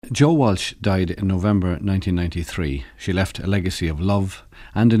Jo Walsh died in November 1993. She left a legacy of love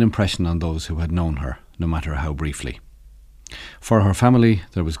and an impression on those who had known her, no matter how briefly. For her family,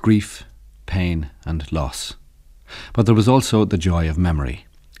 there was grief, pain and loss. But there was also the joy of memory,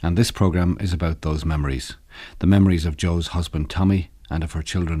 and this programme is about those memories, the memories of Jo's husband Tommy and of her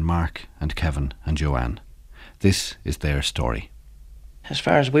children Mark and Kevin and Joanne. This is their story. As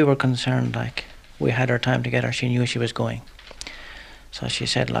far as we were concerned, we had our time together. She knew she was going. So she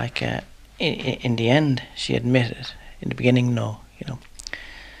said, in the end, she admitted. In the beginning, no,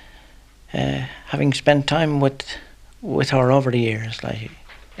 having spent time with her over the years,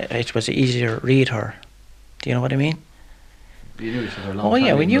 it was easier to read her. Do you know what I mean? You knew each other a long time. Oh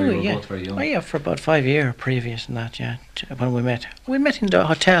yeah, we knew. You were both very young. Oh yeah, for about 5 years previous and that. Yeah, when we met in the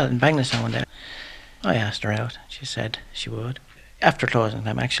hotel in Bangladesh one day. I asked her out. She said she would. After closing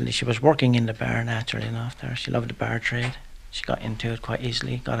time, actually, she was working in the bar naturally enough there. She loved the bar trade. She got into it quite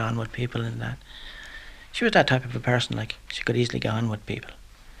easily, got on with people and that. She was that type of a person, she could easily get on with people.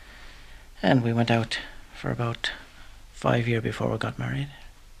 And we went out for about 5 years before we got married.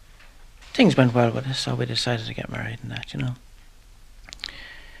 Things went well with us, so we decided to get married and that,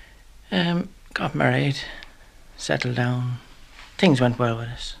 Got married, settled down. Things went well with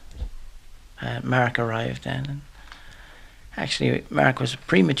us. Mark arrived then. And actually, Mark was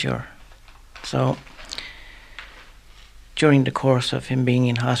premature. So during the course of him being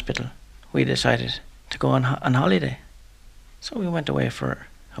in hospital, we decided to go on holiday. So we went away for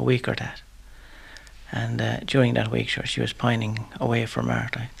a week or that. And during that week, she was pining away from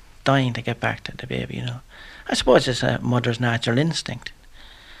Mark, dying to get back to the baby, I suppose it's a mother's natural instinct.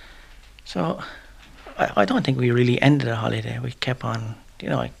 So I don't think we really ended the holiday. We kept on,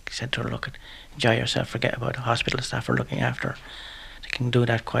 I said to her, look, enjoy yourself, forget about the hospital staff are looking after her. They can do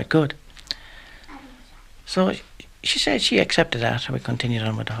that quite good. So she said she accepted that. We continued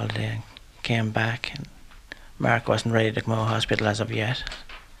on with the holiday and came back, and Mark wasn't ready to come out of hospital as of yet.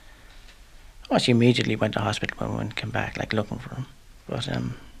 Well, she immediately went to hospital when we came back, looking for him. But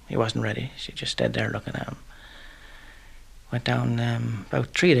he wasn't ready. She just stayed there looking at him. Went down about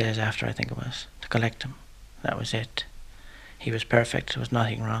 3 days after, I think it was, to collect him. That was it. He was perfect. There was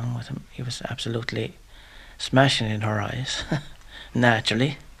nothing wrong with him. He was absolutely smashing in her eyes,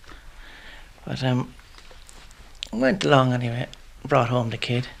 naturally. But went along anyway, brought home the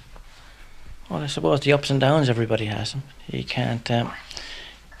kid. Well, I suppose the ups and downs everybody has them. You can't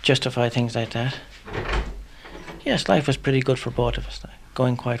justify things like that. Yes, life was pretty good for both of us.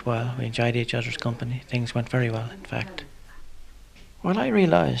 Going quite well. We enjoyed each other's company. Things went very well, in fact. Well, I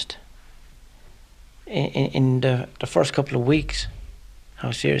realised in the first couple of weeks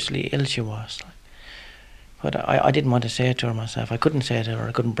how seriously ill she was. But I didn't want to say it to her myself. I couldn't say it to her.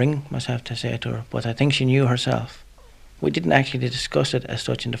 I couldn't bring myself to say it to her. But I think she knew herself. We didn't actually discuss it as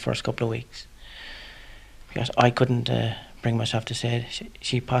such in the first couple of weeks, because I couldn't bring myself to say it.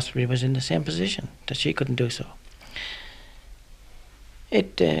 She possibly was in the same position, that she couldn't do so.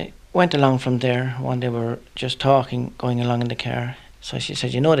 It went along from there. One day we were just talking, going along in the car. So she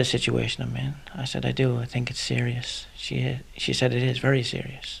said, you know the situation I'm in? I said, I do. I think it's serious. She said, it is very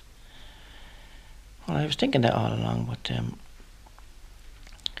serious. Well, I was thinking that all along, but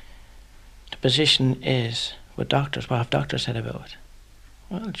the position is with doctors. What have doctors said about it?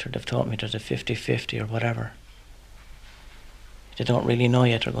 Well, sure, they've told me there's a 50-50 or whatever. They don't really know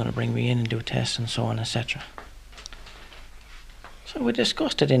yet. They're going to bring me in and do tests and so on, etc. So we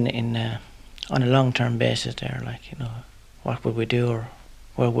discussed it on a long-term basis there, what would we do, or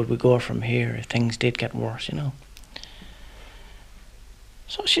where would we go from here if things did get worse,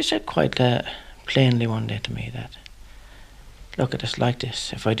 So she said quite plainly one day to me that, look at us like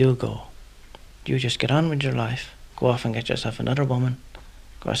this, if I do go, you just get on with your life, go off and get yourself another woman.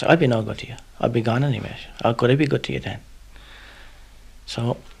 I said, I'd be no good to you. I'd be gone anyway. How could I be good to you then?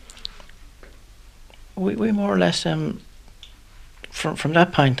 So we more or less, from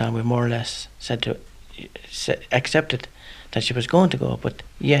that point on, we more or less accepted that she was going to go, but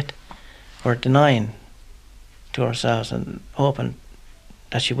yet we're denying to ourselves and hoping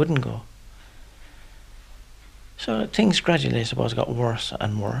that she wouldn't go. So things gradually, I suppose, got worse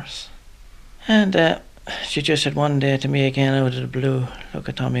and worse. And she just said one day to me again out of the blue, look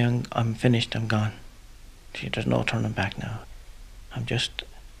at Tommy, I'm finished, I'm gone. There's no turning back now. I'm just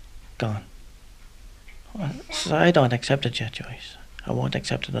gone. Well, so I don't accept it yet, Joyce. I won't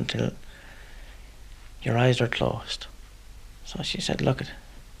accept it until your eyes are closed. So she said, look,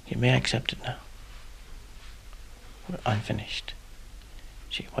 you may accept it now. I'm finished.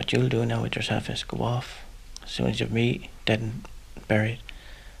 What you'll do now with yourself is go off, as soon as you've me dead and buried,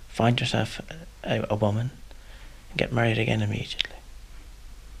 find yourself a woman and get married again immediately.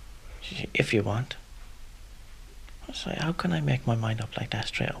 if you want. I was like, how can I make my mind up like that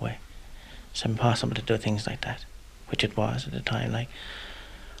straight away? It's impossible to do things like that, which it was at the time, like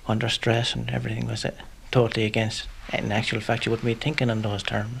under stress and everything was totally against it. In actual fact, you wouldn't be thinking in those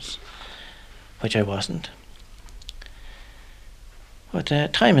terms, which I wasn't. But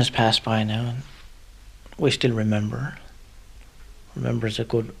time has passed by now, and we still remember. Remember as a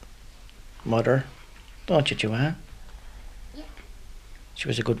good mother, don't you, Joanne? Yeah. She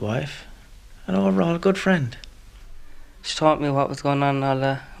was a good wife, and overall a good friend. She taught me what was going on and all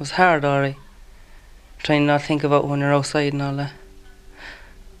that. It was hard, alright. Trying not to think about when you're outside and all that.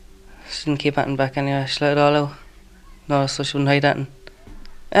 She didn't keep anything back anyway, she let it all out. No, so she wouldn't hide anything.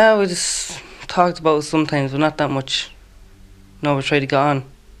 Yeah, we just talked about it sometimes, but not that much. No, we tried to get on,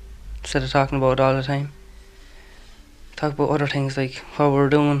 instead of talking about it all the time. Talk about other things, like what we were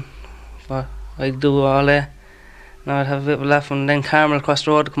doing, what I'd do all day. Now I'd have a bit of a laugh, and then Carmel across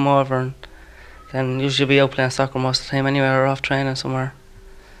the road would come over, and then usually be out playing soccer most of the time anyway, or off training somewhere.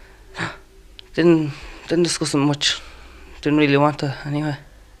 Didn't discuss it much. Didn't really want to anyway.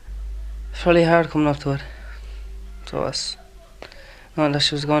 It's really hard coming up to it. So it's knowing that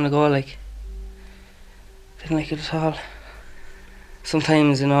she was going to go, like, didn't like it at all.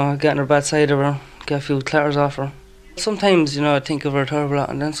 Sometimes, you know, getting her bad side of her, get a few clatters off her. Sometimes, you know, I think of her a terrible lot,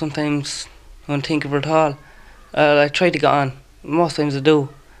 and then sometimes I don't think of her at all. I try to get on. Most times I do,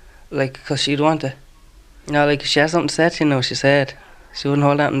 like, because she'd want it. You know, like, if she has something to say to you, know, she said. She wouldn't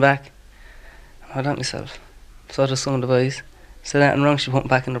hold anything back. I hold that myself. So does some of the boys. Said anything wrong, she'd put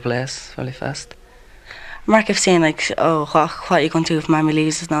back in her place fairly fast. Mark kept saying, like, oh, what are you going to do if Mammy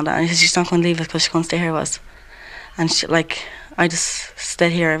leaves and all that? And he said, she's not going to leave us because she's going to stay here with us. And she, like, I just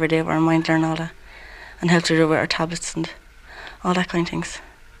stayed here every day with her, mind her and all that, and helped her with her tablets and all that kind of things.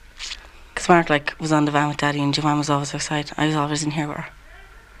 Because Mark, like, was on the van with Daddy and Joanne was always outside. I was always in here with her.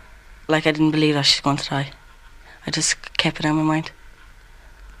 Like, I didn't believe that she's going to die. I just kept it on my mind.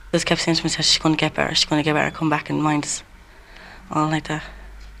 I just kept saying to myself, she's going to get better, she's going to get better, come back and mind us. All like that.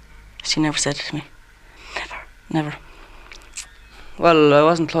 She never said it to me. Never. Well, I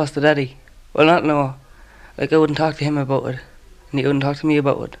wasn't close to Daddy. Well, not no. Like, I wouldn't talk to him about it, and he wouldn't talk to me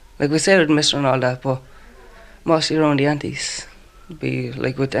about it. Like, we said we'd miss her and all that, but mostly around the aunties. Be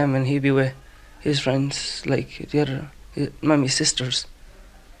like with them, and he'd be with his friends, like the other, Mummy's sisters.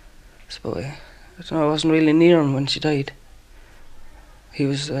 So I don't know, I wasn't really near him when she died. He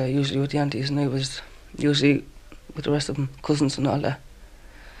was usually with the aunties, and I was usually with the rest of them, cousins and all that.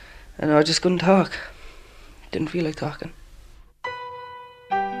 And I just couldn't talk. Didn't feel like talking.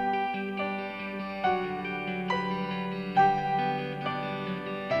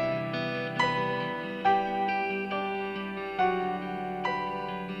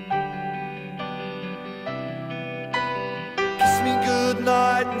 Kiss me good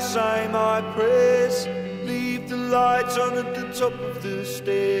night and say my prayers. Leave the lights on at the top of the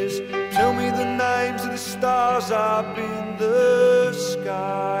stairs. Tell me the names of the stars up in the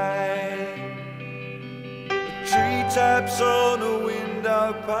sky. The treetops on a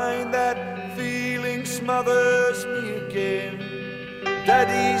window pane, that feeling smothers me again.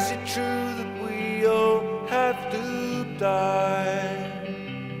 Daddy, is it true that we all have to die?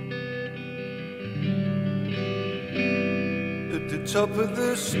 At the top of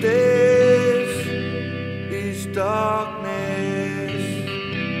the stairs is darkness.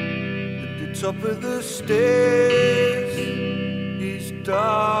 At the top of the stairs is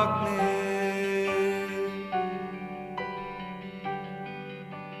darkness.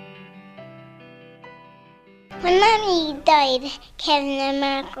 When Mammy died, Kevin and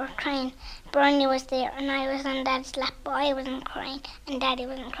Mark were crying. Bernie was there and I was on Dad's lap, but I wasn't crying and Daddy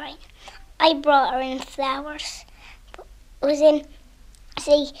wasn't crying. I brought her in flowers. It was in,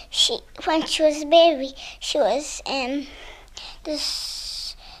 see, when she was a baby, she was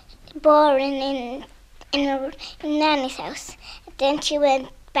just boring in Nanny's house. Then she went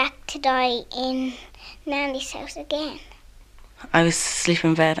back to die in Nanny's house again. I was asleep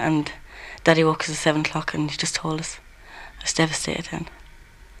in bed and Daddy woke us at 7 o'clock and he just told us. I was devastated then.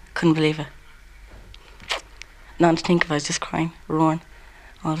 Couldn't believe it. Not to think of it, I was just crying, roaring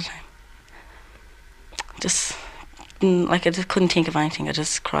all the time. I just couldn't think of anything. I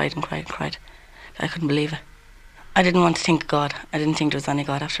just cried and cried and cried. I couldn't believe it. I didn't want to think of God. I didn't think there was any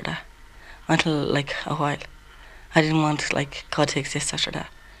God after that. Until, like, a while. I didn't want, like, God to exist after that.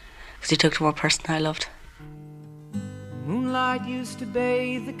 Because he took the one person I loved. Moonlight used to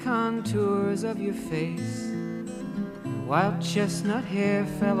bathe the contours of your face. And wild chestnut hair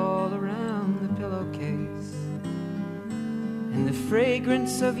fell all around the pillowcase. And the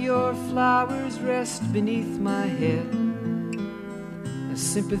fragrance of your flowers rest beneath my head. As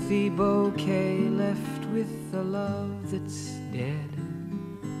sympathy bouquet left with a love that's dead.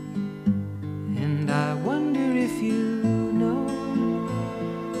 And I wonder if you know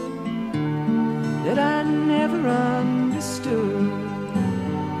that I never understood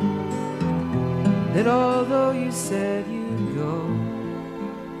that although you said you'd go,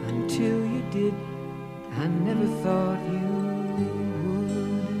 until you did, I never thought you would.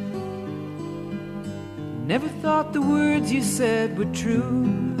 Never thought the words you said were true.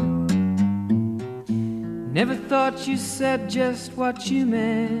 Never thought you said just what you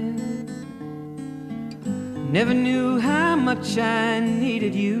meant. Never knew how much I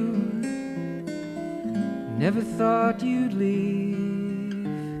needed you. Never thought you'd leave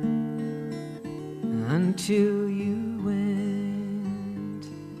until you went.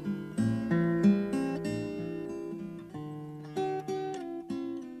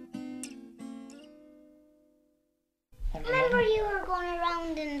 Remember you were going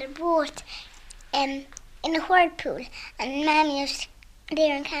around in the boat in a whirlpool, and Mammy was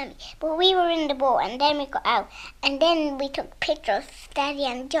there and Cammy, but we were in the boat, and then we got out, and then we took pictures of Daddy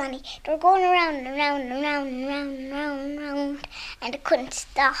and Johnny. They were going around and around and around and around and around and around, and they couldn't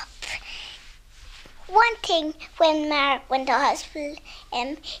stop. One thing, when Mark went to hospital,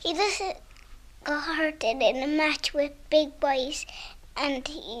 he just got hurt in a match with big boys, and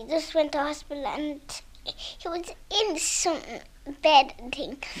he just went to hospital, and he was in some bed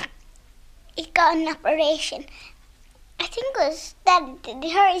thing. He got an operation. I think it was that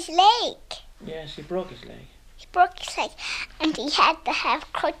he hurt his leg. Yes, he broke his leg. He broke his leg, and he had to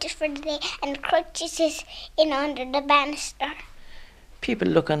have crutches for the day, and the crutches is in under the banister. People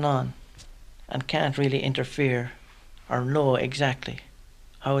looking on and can't really interfere or know exactly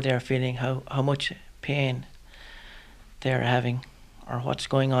how they're feeling, how much pain they're having, or what's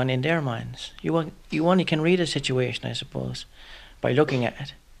going on in their minds. You only can read a situation, I suppose, by looking at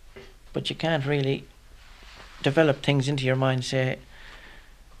it, but you can't really develop things into your mind. Say,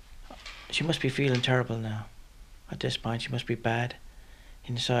 she must be feeling terrible now. At this point, she must be bad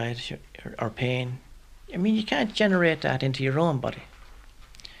inside, or pain. I mean, you can't generate that into your own body.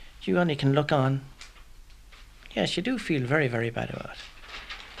 You only can look on. Yes, you do feel very, very bad about it.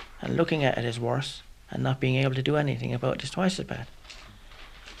 And looking at it is worse, and not being able to do anything about it is twice as bad.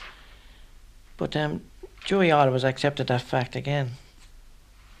 But Joey always accepted that fact again,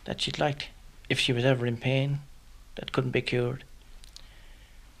 that she'd like, if she was ever in pain that couldn't be cured,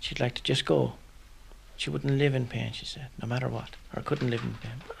 she'd like to just go. She wouldn't live in pain, she said, no matter what, or couldn't live in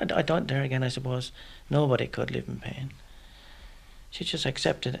pain. But I don't, there again, I suppose nobody could live in pain. She just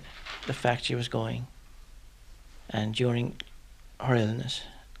accepted the fact she was going, and during her illness,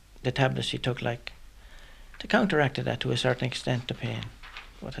 the tablets she took, like, to counteract that to a certain extent, the pain.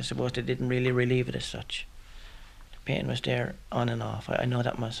 But I suppose they didn't really relieve it as such. The pain was there on and off. I know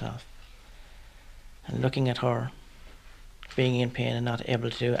that myself. And looking at her being in pain and not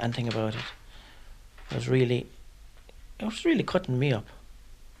able to do anything about it was really cutting me up.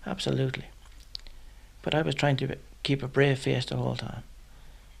 Absolutely. But I was trying to keep a brave face the whole time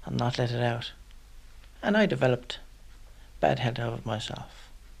and not let it out. And I developed bad health out of myself,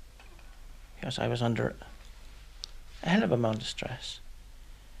 because I was under a hell of a amount of stress.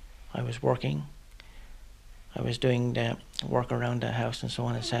 I was working, I was doing the work around the house and so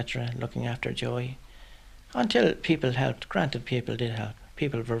on, etc., looking after Joey, until people helped. Granted, people did help.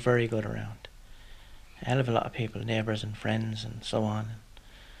 People were very good around. A hell of a lot of people, neighbours and friends and so on,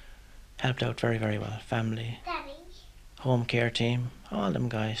 helped out very, very well. Family, Daddy. home care team, all them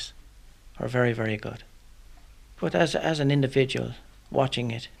guys were very, very good. But as an individual,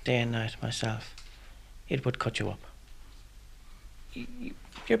 watching it day and night myself, it would cut you up.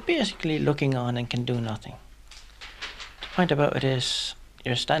 You're basically looking on and can do nothing. The point about it is,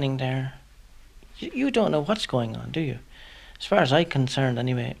 you're standing there, you don't know what's going on, do you? As far as I'm concerned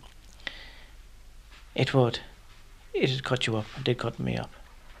anyway, it would cut you up. It did cut me up.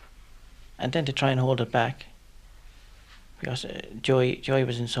 And then to try and hold it back, because Joey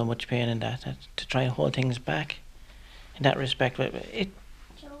was in so much pain in that to try and hold things back in that respect,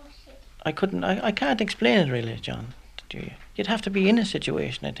 I can't explain it really, John. Do you? You'd have to be in a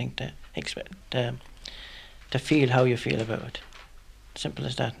situation, I think, to feel how you feel about it. Simple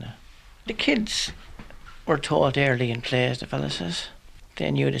as that now. The kids were told early in play, as the fella says.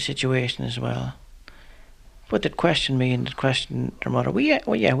 They knew the situation as well. But they'd question me and they'd question their mother. We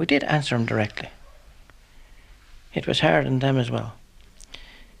did answer them directly. It was hard on them as well.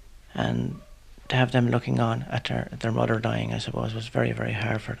 And to have them looking on at their mother dying, I suppose, was very, very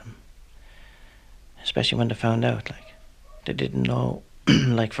hard for them. Especially when they found out, like. They didn't know,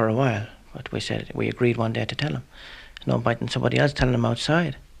 like, for a while. But we agreed one day to tell them. no biting somebody else, telling them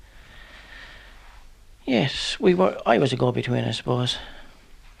outside. Yes, I was a go-between, I suppose,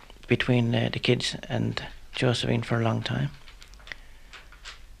 between the kids and Josephine for a long time.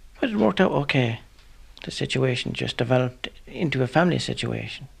 But it worked out okay. The situation just developed into a family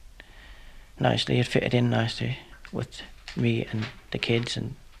situation. Nicely, it fitted in nicely with me and the kids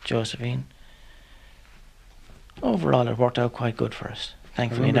and Josephine. Overall, it worked out quite good for us,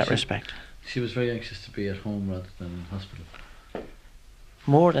 thankfully, in that respect. She was very anxious to be at home rather than in hospital.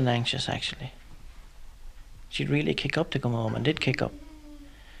 More than anxious, actually. She'd really kick up to come home, and did kick up.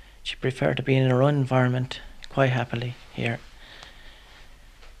 She preferred to be in her own environment quite happily here.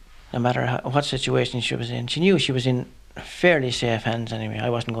 No matter what situation she was in. She knew she was in fairly safe hands anyway. I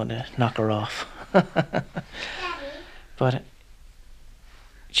wasn't going to knock her off. But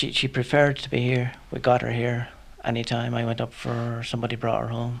she preferred to be here. We got her here anytime I went up for her, somebody brought her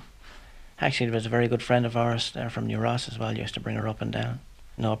home. Actually, there was a very good friend of ours there from New Ross as well, used to bring her up and down.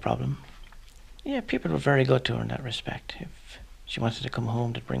 No problem. Yeah, people were very good to her in that respect. If she wanted to come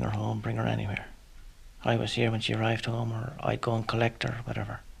home, they'd bring her home, bring her anywhere. I was here when she arrived home, or I'd go and collect her,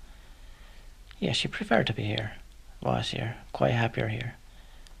 whatever. Yeah, she preferred to be here, was here, quite happier here.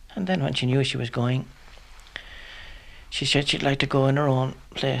 And then when she knew she was going, she said she'd like to go in her own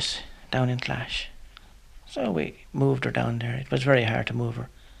place down in Clash. So we moved her down there. It was very hard to move her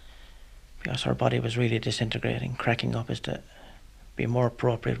because her body was really disintegrating. Cracking up is the be a more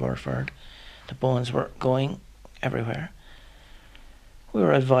appropriate word for it. The bones were going everywhere. We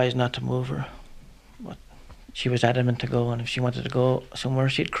were advised not to move her, but she was adamant to go, and if she wanted to go somewhere,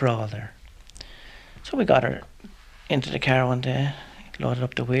 she'd crawl there. So we got her into the car one day, loaded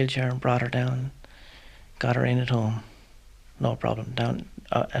up the wheelchair and brought her down, got her in at home. No problem. Down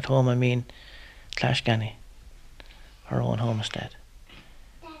at home, I mean Clashganny, her own homestead.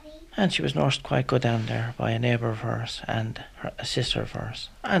 And she was nursed quite good down there by a neighbour of hers and a sister of hers,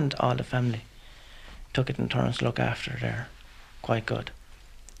 and all the family took it in turns to look after her there, quite good.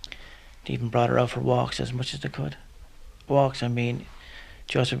 They even brought her out for walks as much as they could. Walks, I mean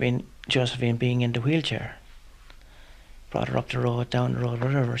Josephine being in the wheelchair. Brought her up the road, down the road,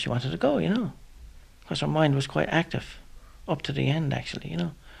 wherever she wanted to go, you know. Because her mind was quite active, up to the end actually, you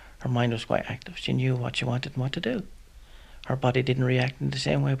know. Her mind was quite active. She knew what she wanted and what to do. Her body didn't react in the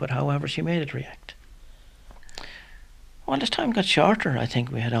same way, but however she made it react. Well, as time got shorter, I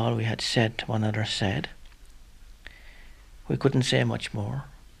think we had all we had said to one another said. We couldn't say much more.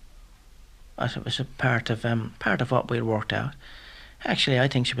 As it was a part of what we had worked out. Actually, I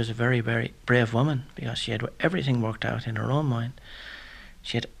think she was a very, very brave woman because she had everything worked out in her own mind.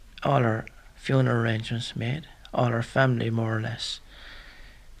 She had all her funeral arrangements made, all her family more or less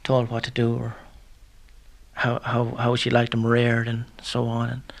told what to do, or how she liked them reared and so on,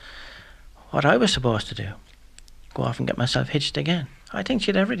 and what I was supposed to do, go off and get myself hitched again. I think she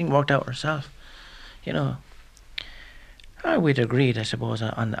had everything worked out herself, you know. We'd agreed, I suppose,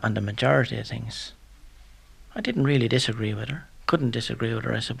 on the majority of things. I didn't really disagree with her. Couldn't disagree with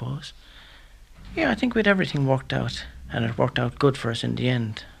her, I suppose. Yeah, I think we'd everything worked out, and it worked out good for us in the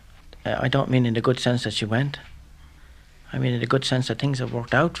end. I don't mean in the good sense that she went. I mean in the good sense that things have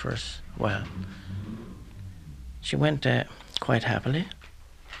worked out for us well. She went quite happily.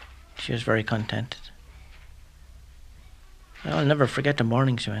 She was very contented. I'll never forget the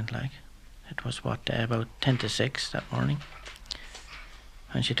morning she went like. It was, about 10 to 6 that morning.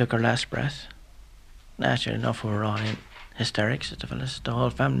 And she took her last breath. Naturally enough, we were all in hysterics, the whole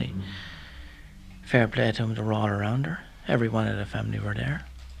family. Fair play to them, they were all around her. Every one of the family were there.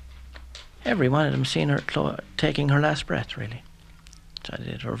 Every one of them seen her taking her last breath, really. So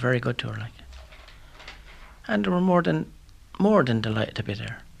they were very good to her, like. And they were more than delighted to be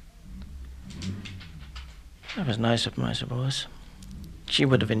there. That was nice of them, I suppose. She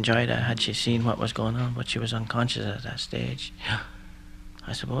would have enjoyed it had she seen what was going on, but she was unconscious at that stage.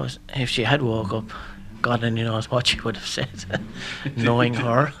 I suppose if she had woke up, God only knows what she would have said, knowing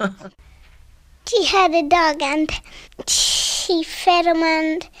her. She had a dog and she fed him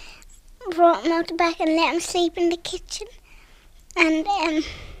and brought him out the back and let him sleep in the kitchen. And then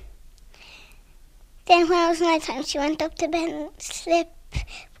when it was night time, she went up to bed and slept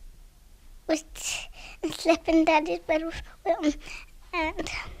in Daddy's bed with him. And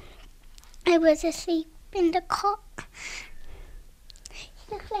I was asleep in the cot. She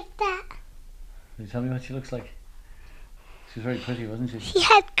looked like that. Can you tell me what she looks like? She was very pretty, wasn't she? She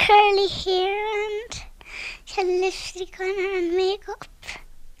had curly hair and she had lipstick on her and makeup.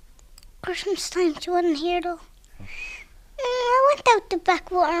 Christmas time she wasn't here though. I went out the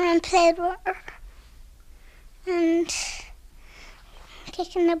back water and played with her. And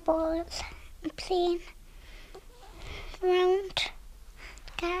kicking the ball and playing. around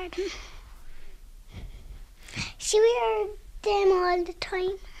the garden. She wear them all the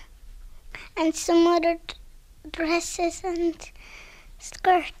time, and some other dresses and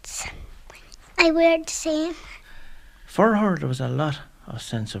skirts. I wear the same. For her, there was a lot of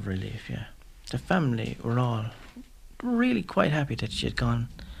sense of relief, yeah. The family were all really quite happy that she had gone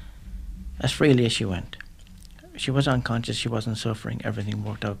as freely as she went. She was unconscious, she wasn't suffering, everything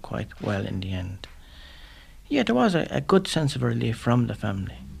worked out quite well in the end. Yeah, there was a good sense of relief from the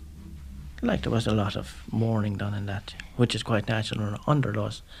family. Like there was a lot of mourning done in that, which is quite natural under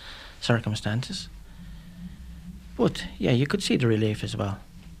those circumstances. But yeah, you could see the relief as well.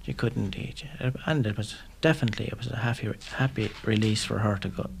 You could indeed, yeah. And it was a happy release for her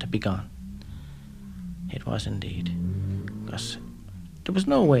to be gone. It was indeed, because there was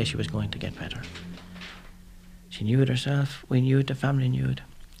no way she was going to get better. She knew it herself, we knew it, the family knew it.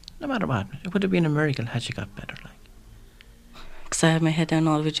 No matter what, it would have been a miracle had she got better. Because I had my head down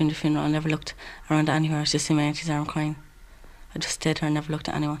all the way during the funeral. I never looked around anywhere. I was just in my auntie's arm crying. I just stayed there and never looked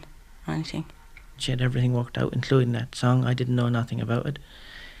at anyone or anything. She had everything worked out, including that song. I didn't know nothing about it.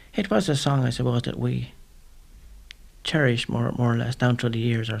 It was a song, I suppose, that we cherished more or less down through the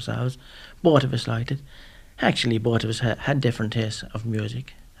years ourselves. Both of us liked it. Actually, both of us had different tastes of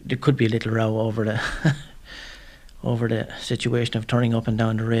music. There could be a little row over the over the situation of turning up and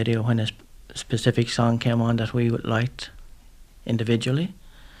down the radio when a specific song came on that we liked individually.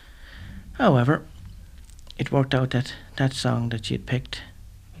 However, it worked out that that song that she had picked,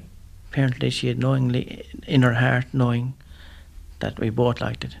 apparently she had knowingly, in her heart, knowing that we both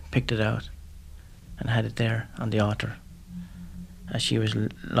liked it, picked it out and had it there on the altar as she was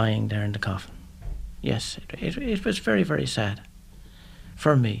lying there in the coffin. Yes, it was very, very sad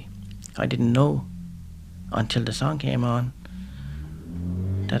for me. I didn't know until the song came on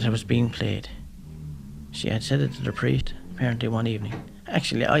that it was being played. She had said it to the priest apparently one evening.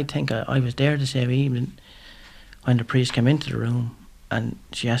 Actually, I think I was there the same evening when the priest came into the room, and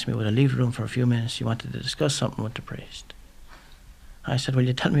she asked me would I leave the room for a few minutes. She wanted to discuss something with the priest. I said, will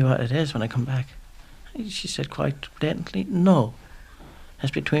you tell me what it is when I come back? She said quite blatantly, no.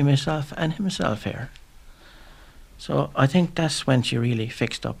 It's between myself and himself here. So I think that's when she really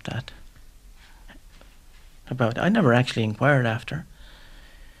fixed up that. About I never actually inquired after.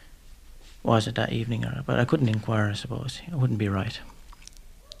 Was it that evening or not? But I couldn't inquire, I suppose. It wouldn't be right.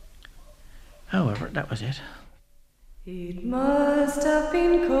 However, that was it. It must have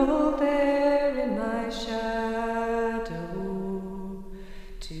been cold there in my shadow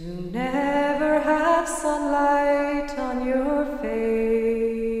to never have sunlight on your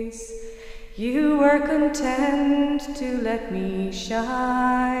face. You were content to let me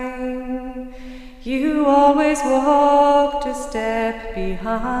shine. You always walked a step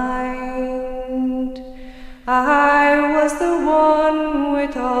behind. I was the one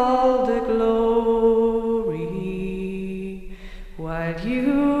with all the glory, while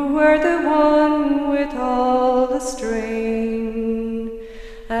you were the one with all the strain.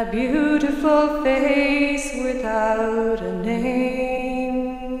 A beautiful face without a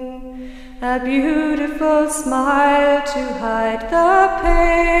name, a beautiful smile to hide the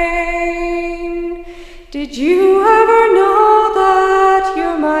pain. Did you ever know that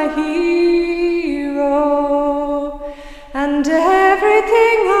you're my hero and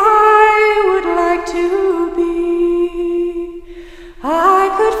everything I would like to be? I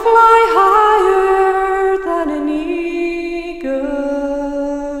could fly higher than an eagle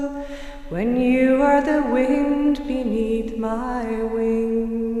when you are the wind beneath my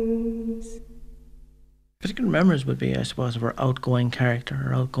wings. Particular memories would be, I suppose, of her outgoing character,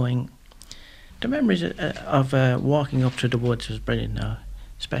 her outgoing. The memories of walking up through the woods was brilliant now,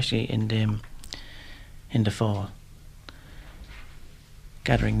 especially in the fall,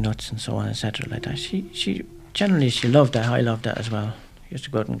 gathering nuts and so on, etc. like that. She generally loved that. I loved that as well. Used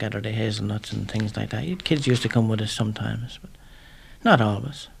to go out and gather the hazelnuts and things like that. Kids used to come with us sometimes, but not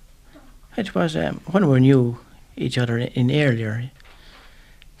always. It was when we knew each other in earlier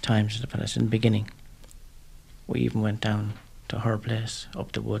times, in the beginning. We even went down to her place,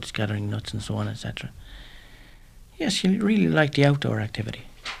 up the woods, gathering nuts and so on, etc. Yes, she really liked the outdoor activity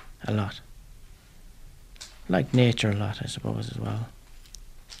a lot. Liked nature a lot, I suppose, as well.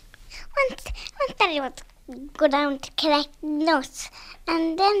 Once Daddy would go down to collect nuts,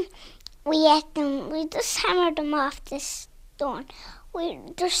 and then we ate them. We just hammered them off the stone.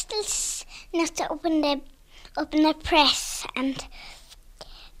 There's still nuts up in the press, and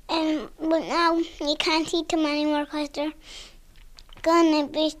but now you can't eat them anymore because they're gone a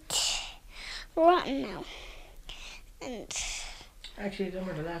bit rotten now. And actually, them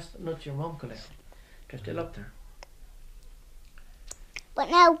were the last nuts your mum collected. They're still up there. but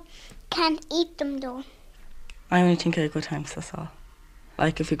now can't eat them though. I only think of good times, that's all.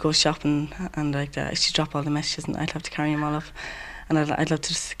 Like if we go shopping and like that, she'd drop all the messages and I'd have to carry them all up. And I'd love to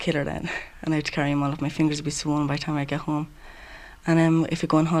just kill her then. And I'd carry them all up. My fingers would be swollen by the time I get home. And if we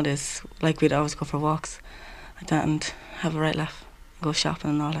go on holidays, like we'd always go for walks like that and have a right laugh, go shopping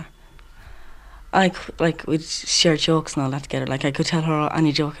and all that. Like we'd share jokes and all that together. Like I could tell her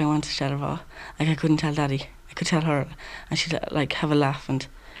any joke I wanted to tell her. Like I couldn't tell Daddy. I could tell her and she'd like have a laugh and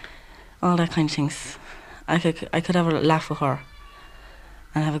all that kind of things. I could have a laugh with her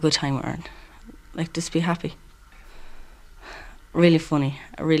and have a good time with her. Like just be happy. Really funny,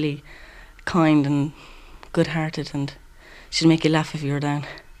 really kind and good-hearted, and she'd make you laugh if you were down,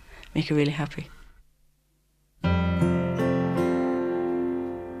 make you really happy.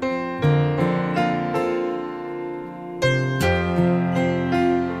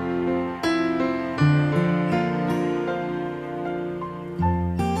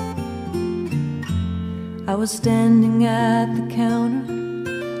 I was standing at the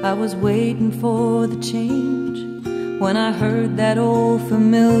counter, I was waiting for the change, when I heard that old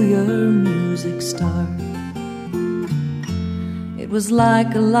familiar music start. It was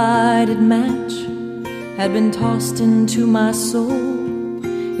like a lighted match had been tossed into my soul.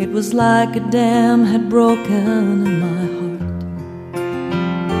 It was like a dam had broken in my heart.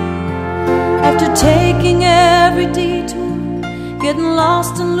 After taking every detour, getting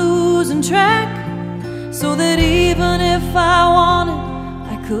lost and losing track, so that even if I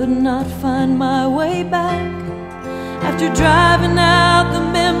wanted, I could not find my way back. After driving out the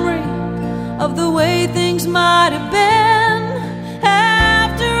memory of the way things might have been,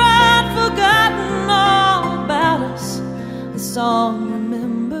 after I'd forgotten all about us, the song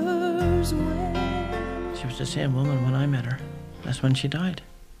remembers when. She was the same woman when I met her. That's when she died.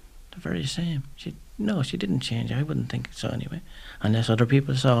 The very same. She didn't change. I wouldn't think so anyway. Unless other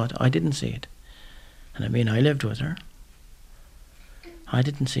people saw it, I didn't see it. And I mean, I lived with her. I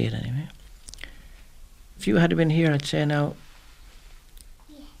didn't see it anyway. If you had been here, I'd say now,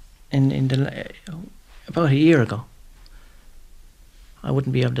 about a year ago, I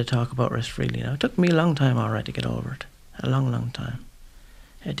wouldn't be able to talk about this freely now. It took me a long time, all right, to get over it. A long, long time.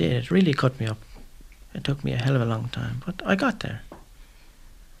 It did. It really cut me up. It took me a hell of a long time, but I got there.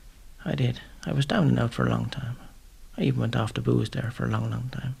 I did. I was down and out for a long time. I even went off the booze there for a long, long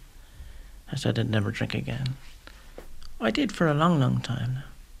time. I said I'd never drink again. I did for a long, long time now.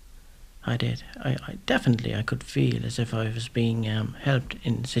 I did. I definitely, I could feel as if I was being helped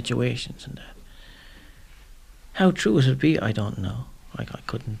in situations and that. How true it would be, I don't know. I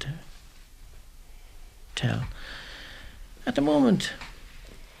couldn't tell. At the moment,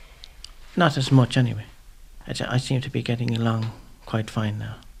 not as much anyway. I seem to be getting along quite fine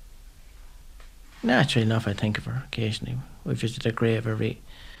now. Naturally enough, I think of her occasionally. We visit her grave every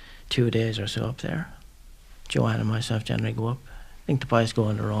 2 days or so up there. Joanne and myself generally go up. I think the boys go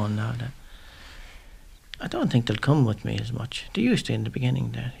on their own now. I don't think they'll come with me as much. They used to in the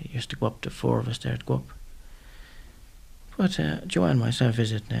beginning there. They used to go up, the four of us there to go up. But Joanne and myself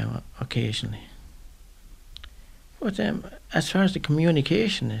visit now occasionally. But as far as the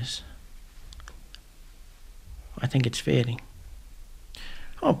communication is, I think it's fading.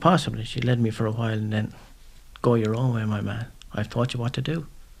 Oh, possibly. She led me for a while and then, go your own way, my man. I've taught you what to do.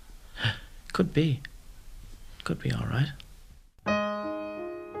 Could be. Could be all right.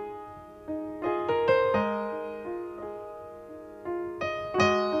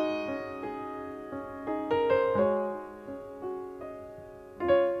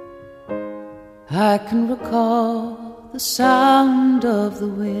 I can recall the sound of the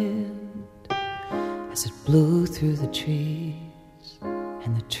wind as it blew through the trees,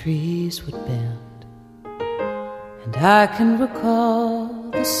 and the trees would bend. And I can recall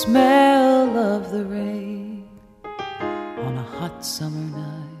the smell of the rain on a hot summer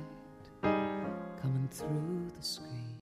night coming through the screen.